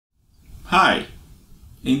Hi!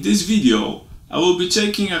 In this video I will be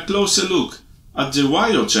taking a closer look at the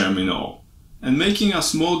Wio Terminal and making a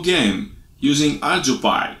small game using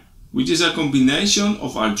ArduPy, which is a combination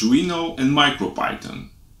of Arduino and MicroPython.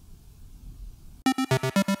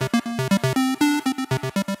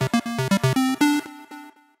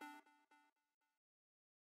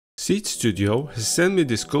 Seed Studio has sent me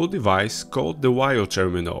this cool device called the Wio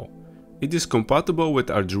Terminal. It is compatible with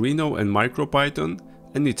Arduino and MicroPython,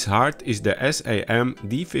 and its heart is the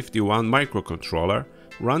SAM-D51 microcontroller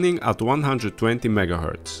running at 120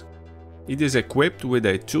 MHz. It is equipped with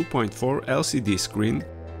a 2.4 LCD screen,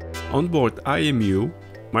 onboard IMU,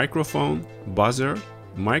 microphone, buzzer,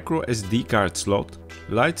 micro SD card slot,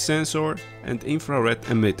 light sensor and infrared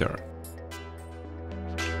emitter.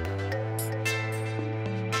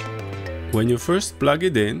 When you first plug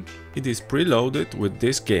it in, it is preloaded with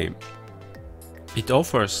this game. It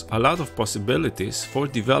offers a lot of possibilities for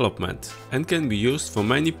development and can be used for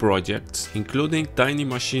many projects, including tiny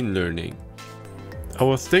machine learning. I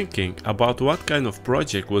was thinking about what kind of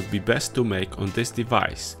project would be best to make on this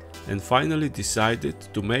device and finally decided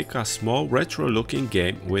to make a small retro-looking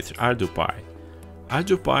game with ArduPy.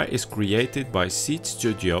 ArduPy is created by Seed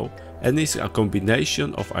Studio and is a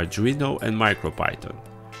combination of Arduino and MicroPython.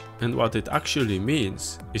 And what it actually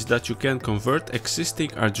means is that you can convert existing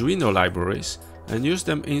Arduino libraries and use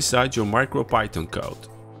them inside your MicroPython code.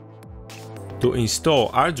 To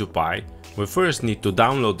install ArduPy, we first need to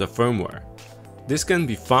download the firmware. This can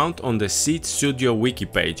be found on the Seed Studio Wiki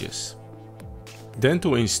pages. Then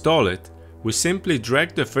to install it, we simply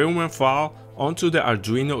drag the firmware file onto the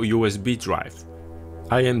Arduino USB drive.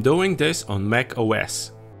 I am doing this on Mac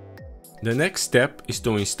OS. The next step is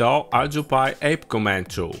to install ArduPy ape command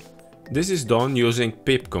tool. This is done using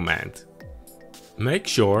pip command. Make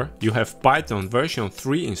sure you have Python version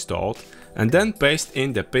 3 installed and then paste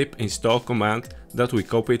in the pip install command that we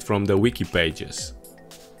copied from the wiki pages.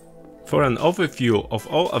 For an overview of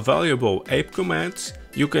all available ape commands,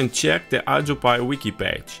 you can check the ArduPy Wiki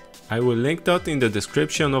page. I will link that in the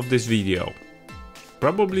description of this video.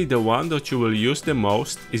 Probably the one that you will use the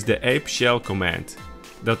most is the ape shell command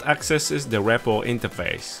that accesses the REPL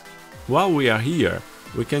interface. While we are here,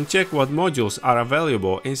 we can check what modules are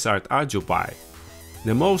available inside ArduPy.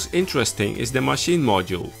 The most interesting is the machine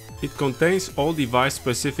module. It contains all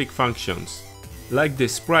device-specific functions, like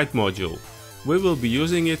this sprite module. We will be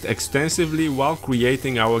using it extensively while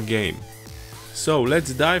creating our game. So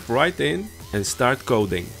let's dive right in and start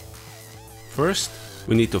coding. First,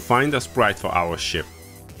 we need to find a sprite for our ship.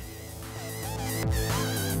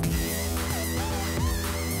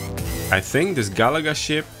 I think this Galaga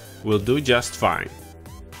ship will do just fine.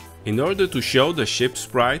 In order to show the ship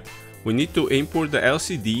sprite, we need to import the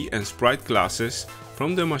LCD and sprite classes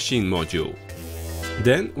from the machine module.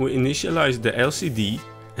 Then we initialize the LCD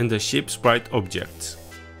and the ship sprite objects.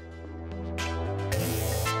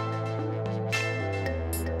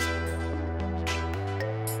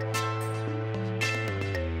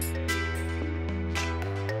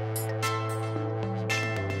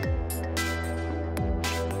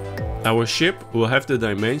 Our ship will have the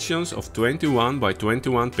dimensions of 21 by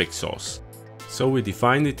 21 pixels. So we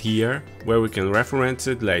define it here, where we can reference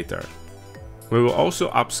it later. We will also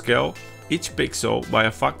upscale each pixel by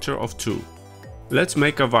a factor of 2. Let's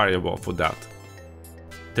make a variable for that.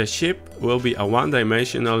 The ship will be a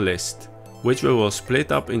one-dimensional list, which we will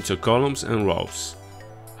split up into columns and rows.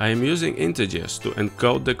 I am using integers to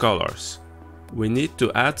encode the colors. We need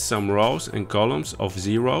to add some rows and columns of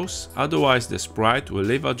zeros, otherwise the sprite will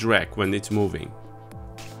leave a drag when it's moving.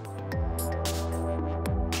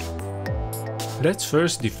 Let's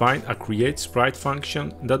first define a createSprite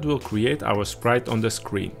function that will create our sprite on the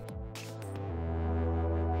screen.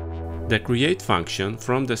 The create function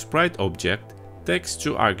from the sprite object takes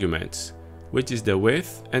two arguments, which is the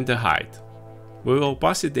width and the height. We will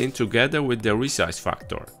pass it in together with the resize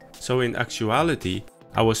factor, so in actuality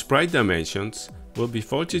our sprite dimensions will be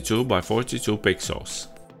 42 by 42 pixels.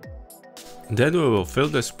 Then we will fill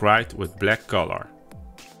the sprite with black color.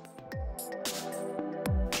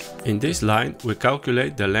 In this line we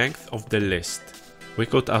calculate the length of the list. We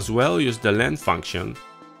could as well use the len function,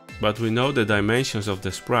 but we know the dimensions of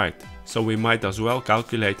the sprite, so we might as well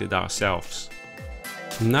calculate it ourselves.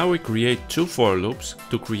 Now we create two for loops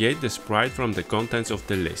to create the sprite from the contents of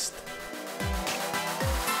the list.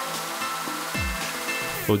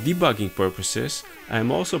 For debugging purposes, I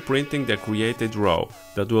am also printing the created row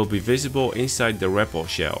that will be visible inside the REPL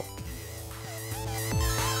shell.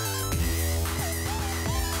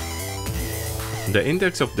 The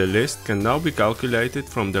index of the list can now be calculated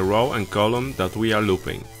from the row and column that we are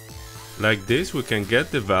looping. Like this, we can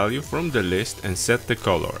get the value from the list and set the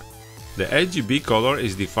color. The RGB color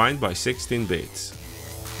is defined by 16 bits.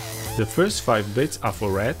 The first 5 bits are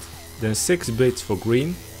for red, then 6 bits for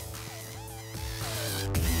green,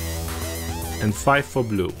 and 5 for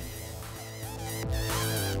blue.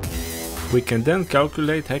 We can then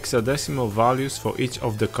calculate hexadecimal values for each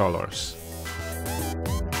of the colors.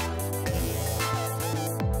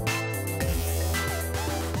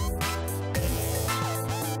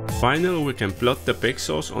 Finally, we can plot the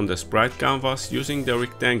pixels on the sprite canvas using the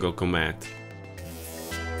rectangle command.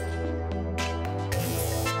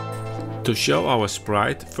 To show our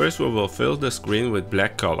sprite, first we will fill the screen with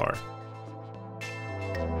black color.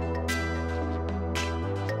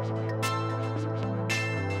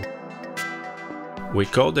 We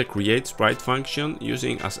call the createSprite function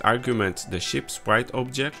using as arguments the shipSprite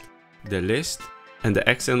object, the list, and the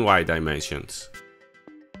x and y dimensions.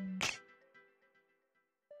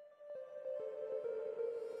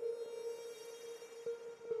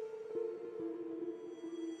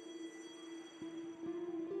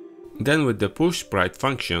 Then with the pushSprite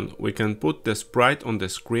function, we can put the sprite on the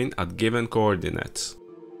screen at given coordinates.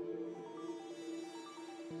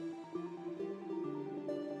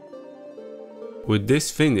 With this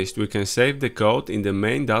finished, we can save the code in the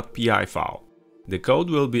main.py file. The code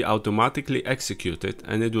will be automatically executed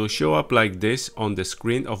and it will show up like this on the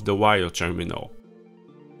screen of the Wio Terminal.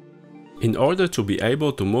 In order to be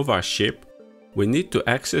able to move our ship, we need to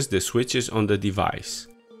access the switches on the device.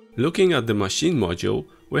 Looking at the machine module,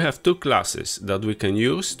 we have 2 classes that we can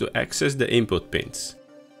use to access the input pins.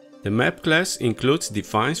 The map class includes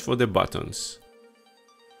defines for the buttons.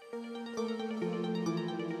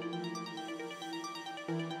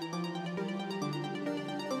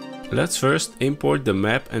 Let's first import the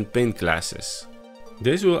map and pin classes.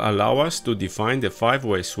 This will allow us to define the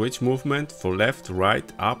 5-way switch movement for left, right,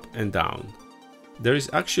 up and down. There is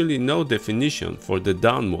actually no definition for the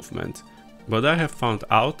down movement, but I have found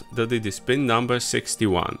out that it is pin number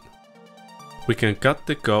 61. We can cut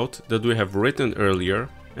the code that we have written earlier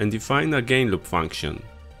and define a gain loop function.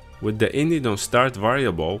 With the init_on_start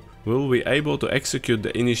variable, we will be able to execute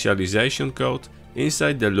the initialization code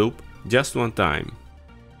inside the loop just one time.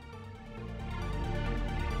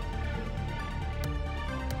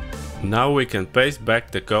 Now we can paste back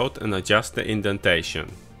the code and adjust the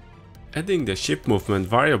indentation. Adding the ship movement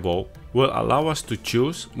variable will allow us to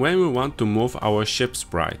choose when we want to move our ship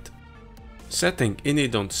sprite. Setting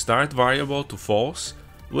init_on_start variable to false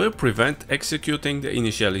will prevent executing the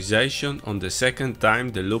initialization on the second time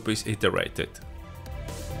the loop is iterated.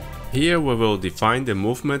 Here we will define the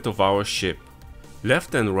movement of our ship.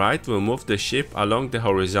 Left and right will move the ship along the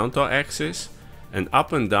horizontal axis, and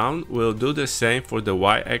up and down will do the same for the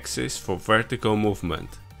y-axis for vertical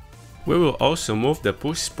movement. We will also move the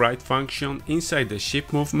pushSprite function inside the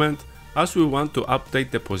ship movement as we want to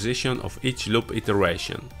update the position of each loop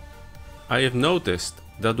iteration. I have noticed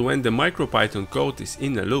that when the MicroPython code is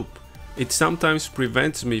in a loop, it sometimes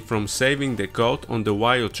prevents me from saving the code on the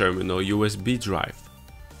Wio Terminal USB drive.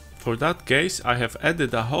 For that case, I have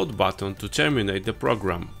added a hold button to terminate the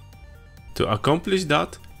program. To accomplish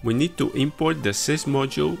that, we need to import the sys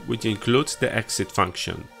module, which includes the exit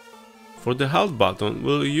function. For the halt button,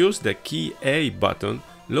 we'll use the key A button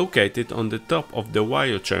located on the top of the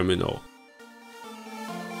Wio Terminal.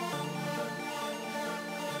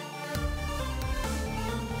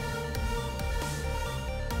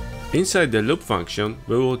 Inside the loop function,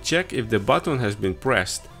 we will check if the button has been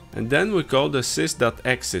pressed, and then we call the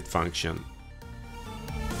sys.exit function.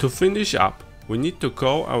 To finish up, we need to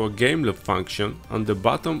call our gameLoop function on the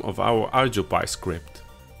bottom of our ArduPy script.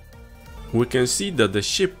 We can see that the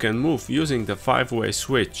ship can move using the 5-way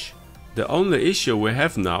switch. The only issue we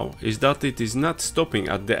have now is that it is not stopping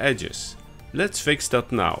at the edges. Let's fix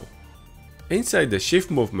that now. Inside the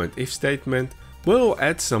shift movement if statement, we will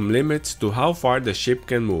add some limits to how far the ship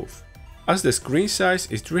can move, as the screen size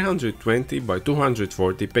is 320 by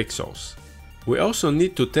 240 pixels. We also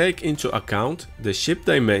need to take into account the ship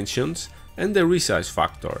dimensions and the resize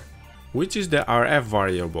factor, which is the RF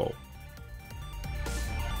variable.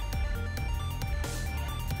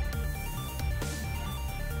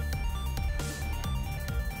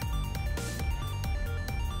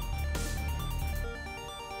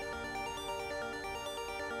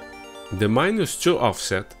 The -2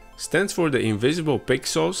 offset stands for the invisible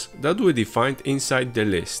pixels that we defined inside the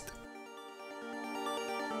list.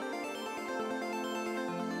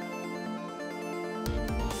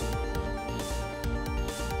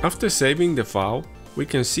 After saving the file, we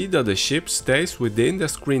can see that the ship stays within the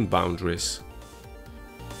screen boundaries.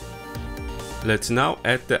 Let's now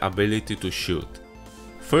add the ability to shoot.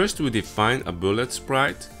 First we define a bullet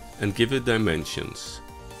sprite and give it dimensions.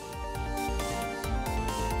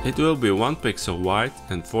 It will be 1 pixel wide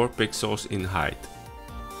and 4 pixels in height.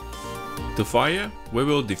 To fire, we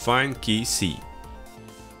will define key C.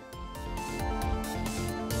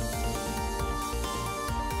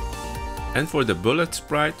 And for the bullet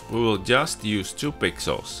sprite, we will just use 2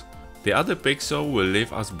 pixels. The other pixel will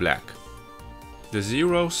leave as black. The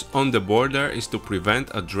zeros on the border is to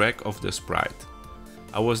prevent a drag of the sprite.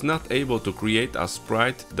 I was not able to create a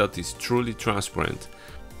sprite that is truly transparent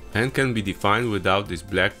and can be defined without these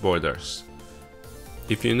black borders.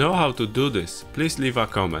 If you know how to do this, please leave a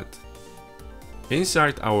comment.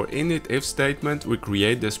 Inside our init if statement we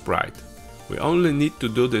create the sprite. We only need to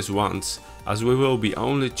do this once, as we will be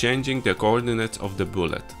only changing the coordinates of the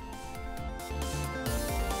bullet.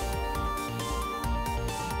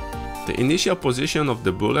 The initial position of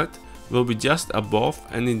the bullet will be just above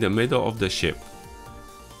and in the middle of the ship.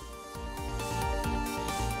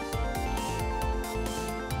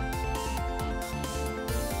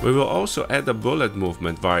 We will also add a bullet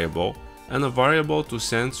movement variable and a variable to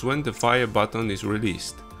sense when the fire button is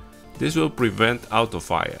released. This will prevent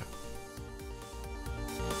autofire.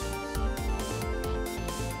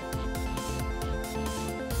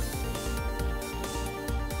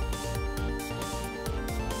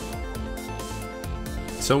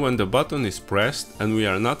 So when the button is pressed and we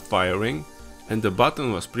are not firing, and the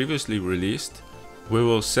button was previously released, we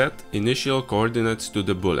will set initial coordinates to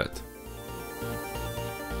the bullet.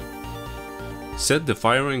 Set the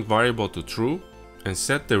firing variable to true and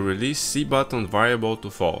set the release C button variable to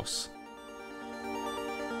false.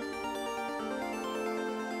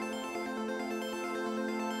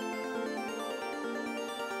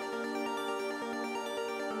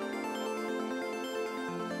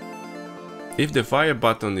 If the fire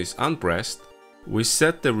button is unpressed, we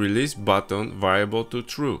set the release button variable to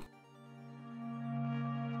true.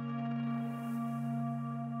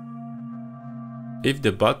 If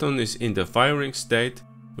the button is in the firing state,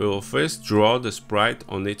 we will first draw the sprite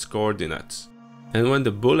on its coordinates. And when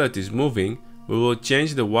the bullet is moving, we will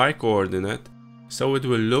change the Y coordinate so it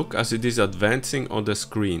will look as it is advancing on the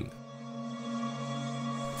screen.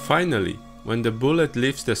 Finally, when the bullet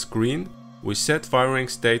leaves the screen, we set firing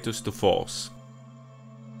status to false.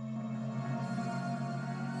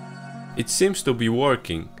 It seems to be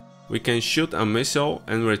working. We can shoot a missile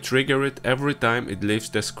and re-trigger it every time it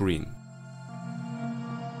leaves the screen.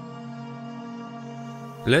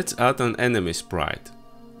 Let's add an enemy sprite.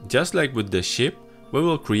 Just like with the ship, we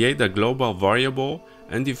will create a global variable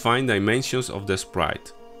and define dimensions of the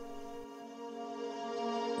sprite.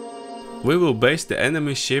 We will base the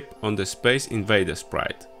enemy ship on the Space Invader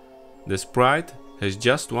sprite. The sprite has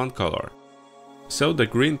just one color, so the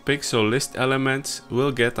green pixel list elements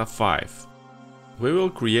will get a 5. We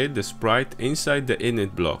will create the sprite inside the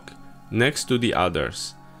init block, next to the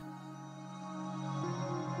others.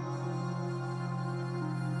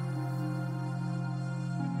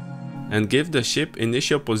 And give the ship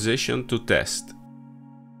initial position to test.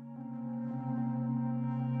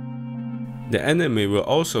 The enemy will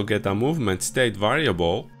also get a movement state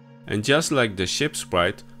variable, and just like the ship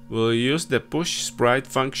sprite, we'll use the push sprite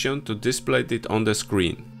function to display it on the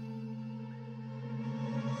screen.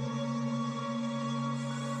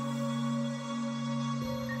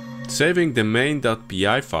 Saving the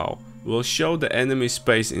main.py file will show the enemy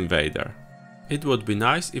Space Invader. It would be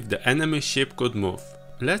nice if the enemy ship could move.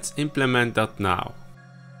 Let's implement that now.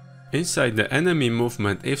 Inside the enemy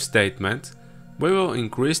movement if statement, we will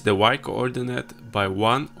increase the Y coordinate by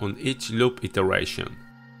 1 on each loop iteration.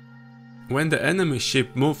 When the enemy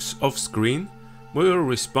ship moves off screen, we will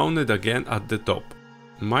respawn it again at the top,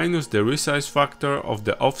 minus the resize factor of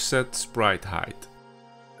the offset sprite height.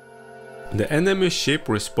 The enemy ship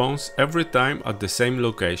respawns every time at the same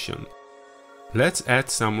location. Let's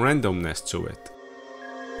add some randomness to it.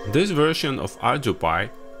 This version of ArduPy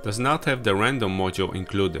does not have the random module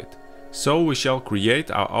included, so we shall create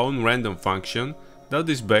our own random function that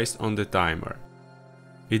is based on the timer.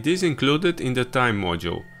 It is included in the time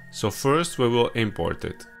module, so first we will import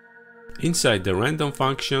it. Inside the random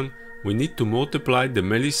function, we need to multiply the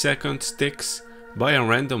millisecond ticks by a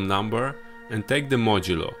random number and take the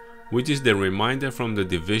modulo, which is the remainder from the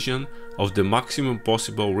division of the maximum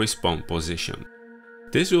possible respawn position.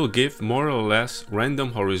 This will give more or less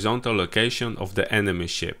random horizontal location of the enemy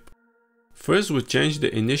ship. First we change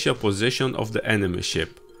the initial position of the enemy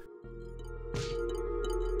ship.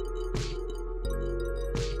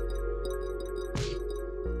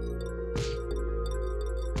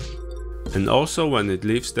 And also when it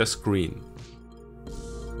leaves the screen.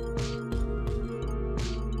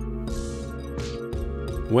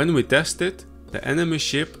 When we test it, the enemy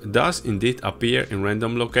ship does indeed appear in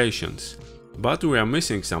random locations, but we are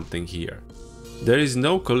missing something here. There is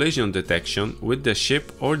no collision detection with the ship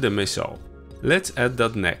or the missile. Let's add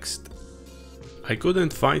that next. I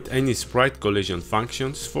couldn't find any sprite collision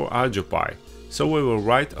functions for ArduPy, so we will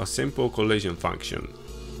write a simple collision function.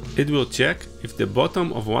 It will check if the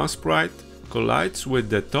bottom of one sprite collides with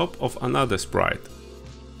the top of another sprite.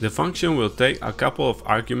 The function will take a couple of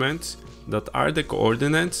arguments that are the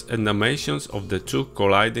coordinates and dimensions of the two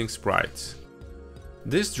colliding sprites.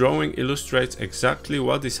 This drawing illustrates exactly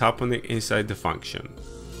what is happening inside the function.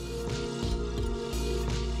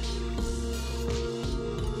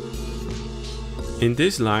 In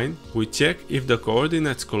this line, we check if the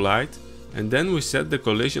coordinates collide, and then we set the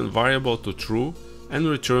collision variable to true and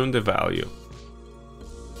return the value.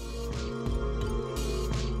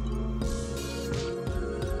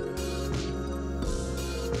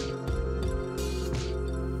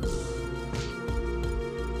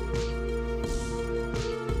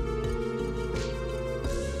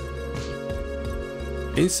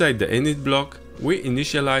 Inside the init block, we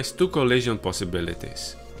initialize two collision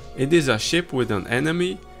possibilities. It is a ship with an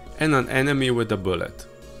enemy and an enemy with a bullet.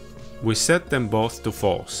 We set them both to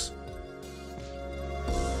false.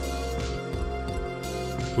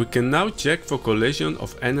 We can now check for collision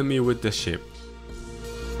of enemy with the ship.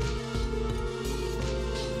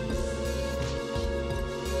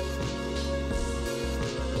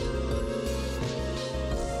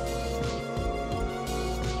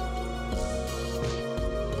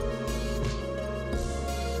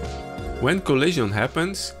 When collision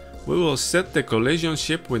happens, we will set the collision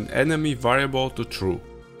ship with enemy variable to true.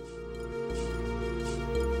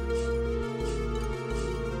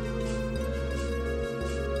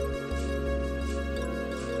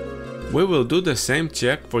 We will do the same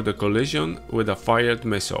check for the collision with a fired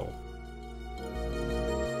missile.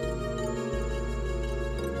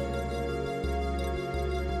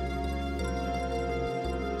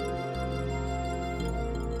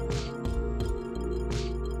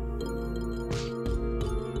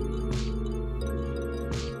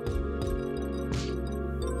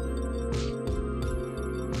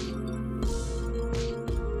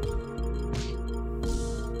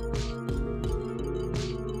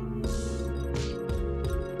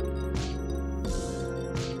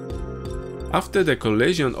 After the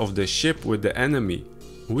collision of the ship with the enemy,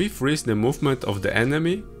 we freeze the movement of the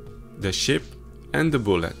enemy, the ship, and the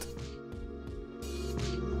bullet.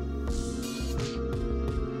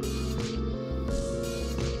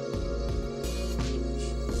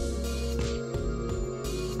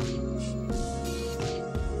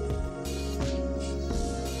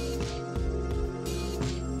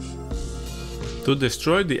 To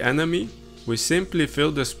destroy the enemy, we simply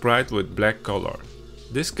fill the sprite with black color.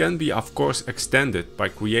 This can be of course extended by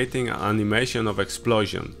creating an animation of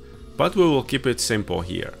explosion, but we will keep it simple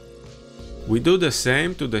here. We do the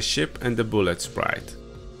same to the ship and the bullet sprite.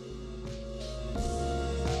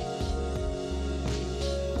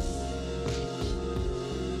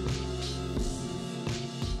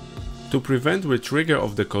 To prevent retrigger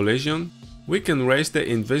of the collision, we can raise the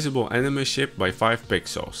invisible enemy ship by 5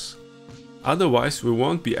 pixels. Otherwise we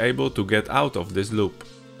won't be able to get out of this loop.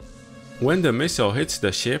 When the missile hits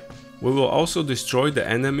the ship, we will also destroy the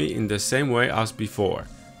enemy in the same way as before,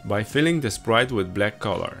 by filling the sprite with black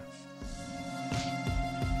color.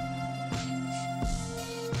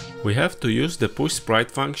 We have to use the push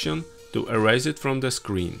sprite function to erase it from the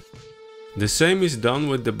screen. The same is done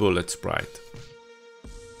with the bullet sprite.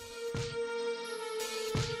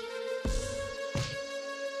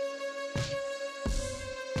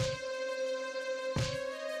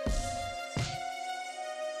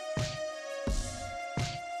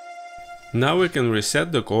 Now we can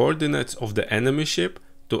reset the coordinates of the enemy ship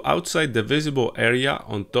to outside the visible area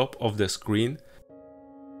on top of the screen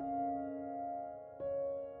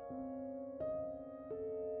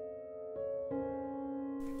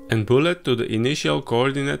and bullet to the initial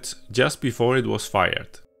coordinates just before it was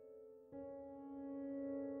fired.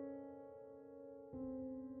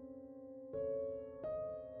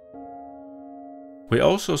 We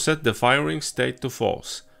also set the firing state to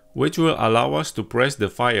false, which will allow us to press the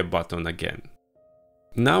fire button again.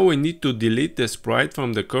 Now we need to delete the sprite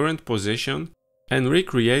from the current position and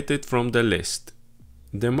recreate it from the list.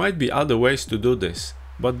 There might be other ways to do this,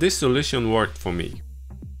 but this solution worked for me.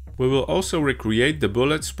 We will also recreate the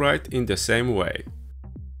bullet sprite in the same way.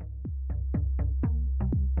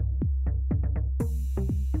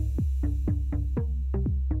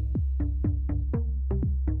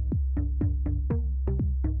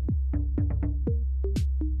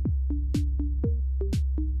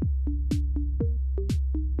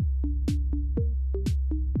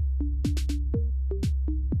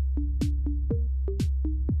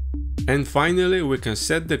 And finally, we can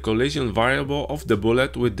set the collision variable of the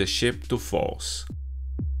bullet with the ship to false.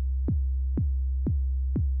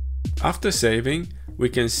 After saving, we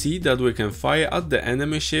can see that we can fire at the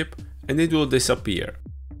enemy ship and it will disappear.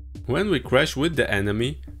 When we crash with the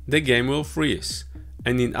enemy, the game will freeze,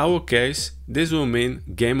 and in our case, this will mean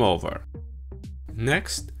game over.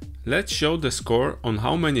 Next, let's show the score on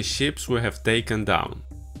how many ships we have taken down.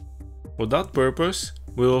 For that purpose,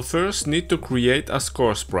 we will first need to create a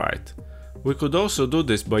score sprite. We could also do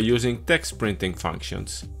this by using text printing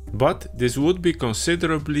functions, but this would be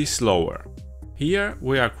considerably slower. Here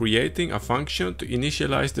we are creating a function to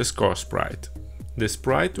initialize the score sprite. The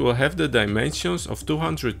sprite will have the dimensions of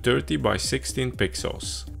 230 by 16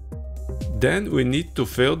 pixels. Then we need to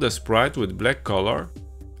fill the sprite with black color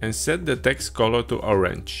and set the text color to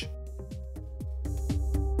orange.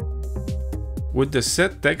 With the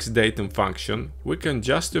setTextDatum function, we can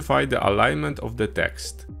justify the alignment of the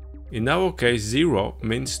text. In our case, 0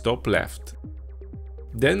 means top left.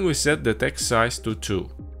 Then we set the text size to 2.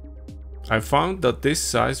 I found that this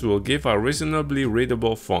size will give a reasonably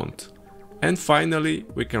readable font. And finally,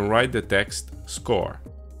 we can write the text score.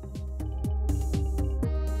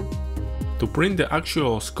 To print the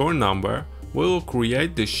actual score number, we will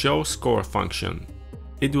create the showScore function.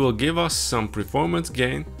 It will give us some performance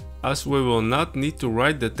gain, as we will not need to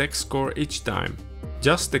write the text score each time,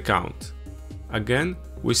 just the count. Again,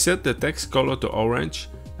 we set the text color to orange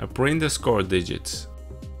and print the score digits.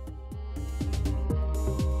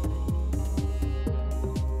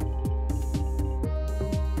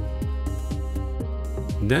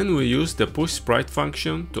 Then we use the pushSprite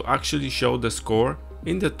function to actually show the score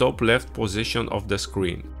in the top left position of the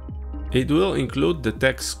screen. It will include the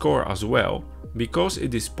text score as well, because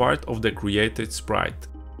it is part of the created sprite.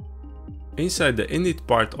 Inside the init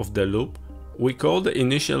part of the loop, we call the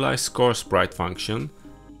initializeScoreSprite function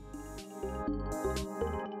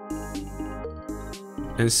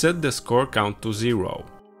and set the score count to 0.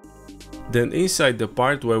 Then inside the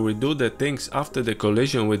part where we do the things after the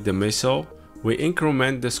collision with the missile, we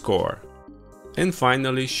increment the score and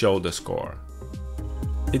finally show the score.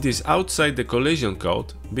 It is outside the collision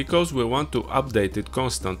code because we want to update it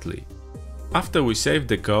constantly. After we save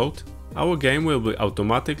the code, our game will be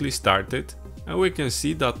automatically started and we can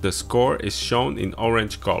see that the score is shown in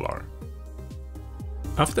orange color.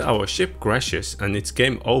 After our ship crashes and it's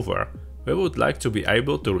game over, we would like to be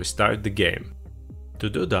able to restart the game. To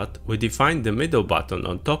do that, we define the middle button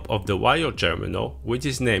on top of the Wio Terminal, which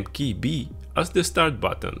is named key B, as the start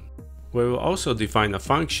button. We will also define a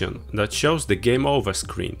function that shows the game over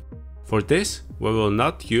screen. For this, we will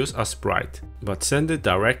not use a sprite, but send it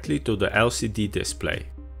directly to the LCD display.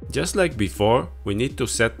 Just like before, we need to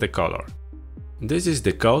set the color. This is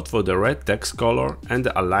the code for the red text color and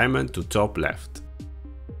the alignment to top left.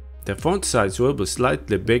 The font size will be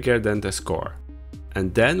slightly bigger than the score.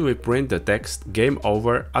 And then we print the text game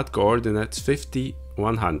over at coordinates 50,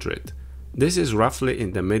 100. This is roughly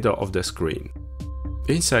in the middle of the screen.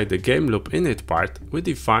 Inside the game loop init part, we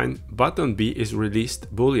define button B is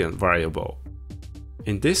released boolean variable.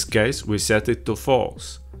 In this case, we set it to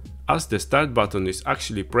false, as the start button is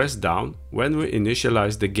actually pressed down when we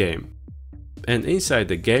initialize the game. And inside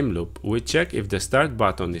the game loop, we check if the start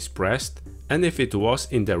button is pressed and if it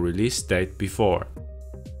was in the release state before.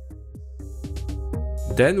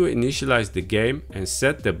 Then we initialize the game and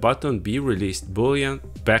set the button B released boolean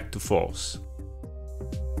back to false.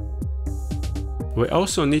 We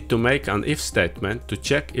also need to make an if statement to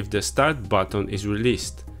check if the start button is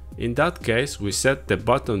released. In that case, we set the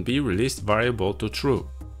button B released variable to true.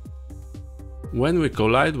 When we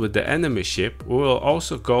collide with the enemy ship, we will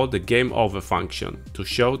also call the game over function to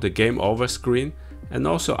show the game over screen and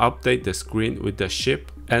also update the screen with the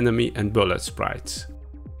ship, enemy and bullet sprites.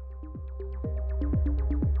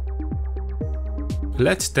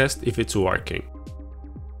 Let's test if it's working.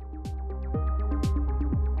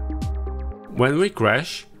 When we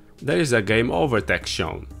crash, there is a game over text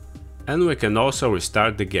shown, and we can also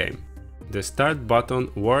restart the game. The start button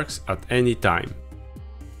works at any time.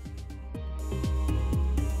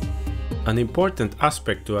 An important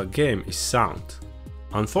aspect to a game is sound.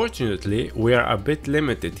 Unfortunately, we are a bit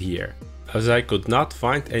limited here, as I could not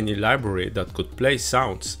find any library that could play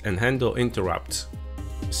sounds and handle interrupts.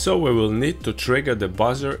 So we will need to trigger the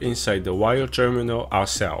buzzer inside the Wio Terminal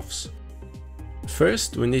ourselves.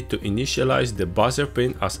 First, we need to initialize the buzzer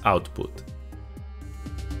pin as output.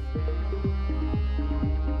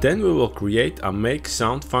 Then we will create a make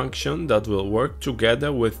sound function that will work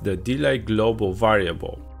together with the delay global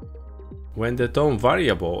variable. When the tone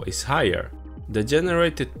variable is higher, the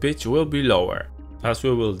generated pitch will be lower, as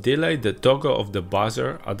we will delay the toggle of the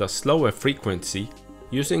buzzer at a slower frequency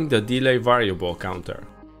using the delay variable counter.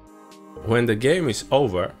 When the game is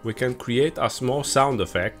over, we can create a small sound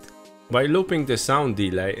effect by looping the sound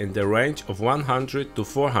delay in the range of 100 to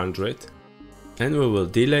 400, and we will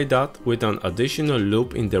delay that with an additional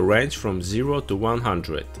loop in the range from 0 to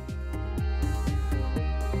 100.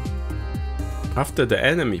 After the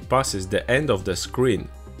enemy passes the end of the screen,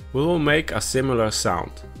 we will make a similar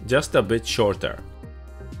sound, just a bit shorter.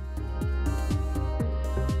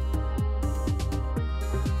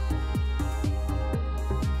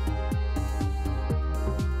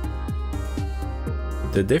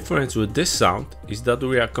 The difference with this sound is that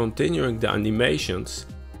we are continuing the animations,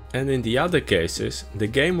 and in the other cases, the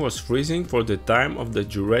game was freezing for the time of the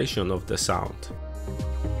duration of the sound.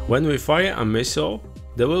 When we fire a missile,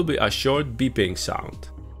 there will be a short beeping sound,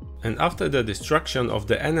 and after the destruction of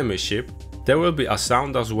the enemy ship, there will be a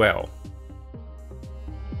sound as well.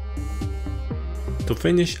 To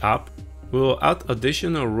finish up, we will add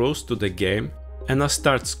additional rules to the game and a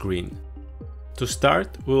start screen. To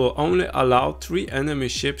start, we will only allow 3 enemy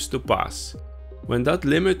ships to pass. When that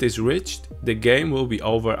limit is reached, the game will be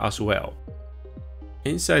over as well.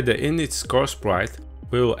 Inside the init score sprite,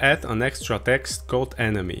 we will add an extra text called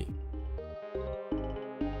enemy.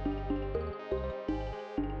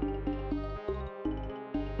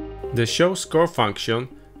 The show score function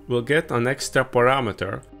will get an extra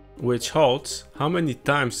parameter which holds how many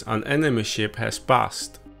times an enemy ship has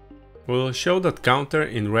passed. We will show that counter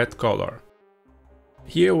in red color.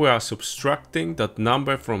 Here we are subtracting that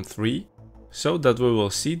number from 3, so that we will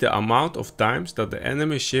see the amount of times that the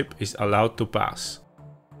enemy ship is allowed to pass.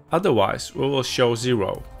 Otherwise, we will show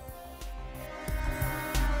 0.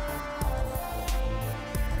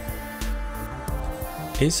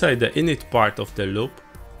 Inside the init part of the loop,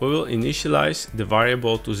 we will initialize the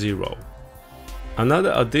variable to 0.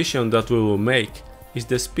 Another addition that we will make is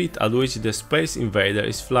the speed at which the Space Invader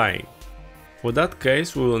is flying. For that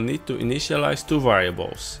case, we will need to initialize 2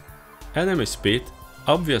 variables. Enemy speed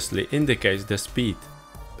obviously indicates the speed,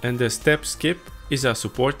 and the step skip is a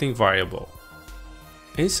supporting variable.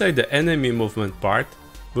 Inside the enemy movement part,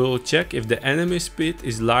 we will check if the enemy speed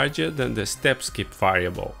is larger than the step skip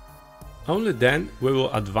variable. Only then we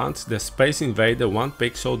will advance the Space Invader 1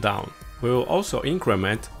 pixel down. We will also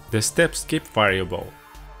increment the step skip variable.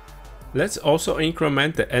 Let's also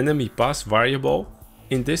increment the enemy pass variable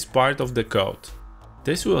in this part of the code.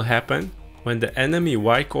 This will happen when the enemy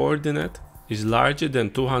Y coordinate is larger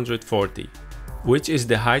than 240, which is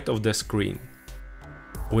the height of the screen.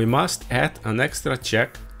 We must add an extra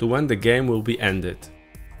check to when the game will be ended.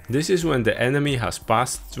 This is when the enemy has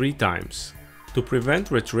passed 3 times. To prevent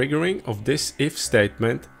retriggering of this if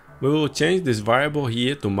statement, we will change this variable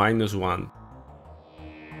here to -1.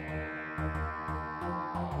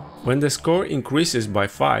 When the score increases by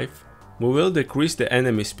 5, we will decrease the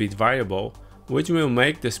enemy speed variable, which will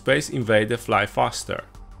make the Space Invader fly faster.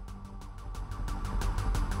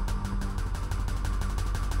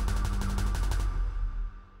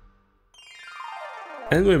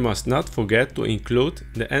 And we must not forget to include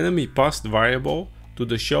the enemy passed variable to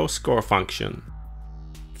the show score function.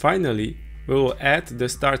 Finally, we will add the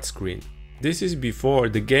start screen. This is before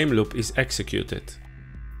the game loop is executed.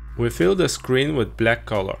 We fill the screen with black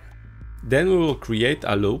color. Then we will create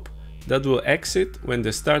a loop that will exit when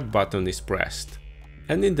the start button is pressed.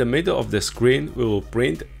 And in the middle of the screen we will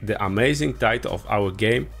print the amazing title of our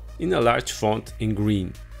game in a large font in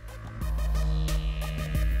green.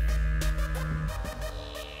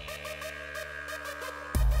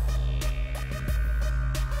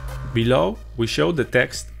 Below we show the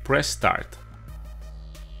text "Press Start".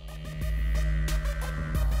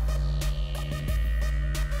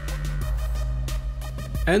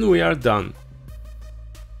 And we are done.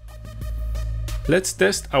 Let's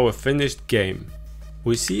test our finished game.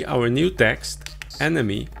 We see our new text,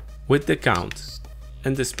 enemy, with the count,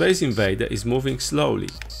 and the Space Invader is moving slowly.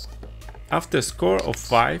 After a score of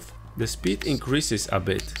 5, the speed increases a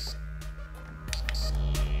bit.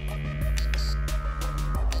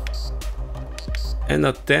 And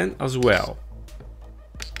at 10 as well.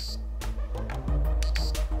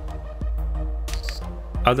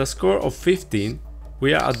 At a score of 15,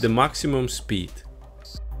 we are at the maximum speed.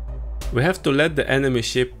 We have to let the enemy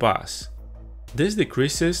ship pass. This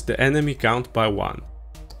decreases the enemy count by 1.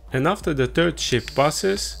 And after the third ship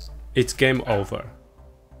passes, it's game over.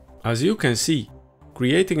 As you can see,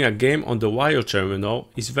 creating a game on the Wio Terminal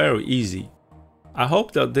is very easy. I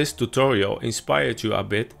hope that this tutorial inspired you a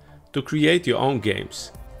bit to create your own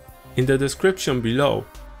games. In the description below,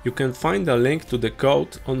 you can find a link to the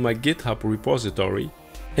code on my GitHub repository,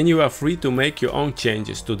 and you are free to make your own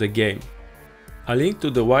changes to the game. A link to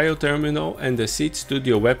the Wio Terminal and the Seed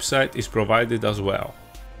Studio website is provided as well.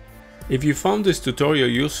 If you found this tutorial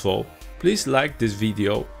useful, please like this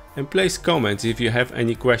video and place comments if you have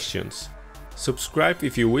any questions. Subscribe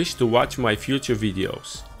if you wish to watch my future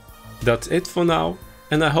videos. That's it for now,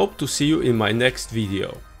 and I hope to see you in my next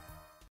video.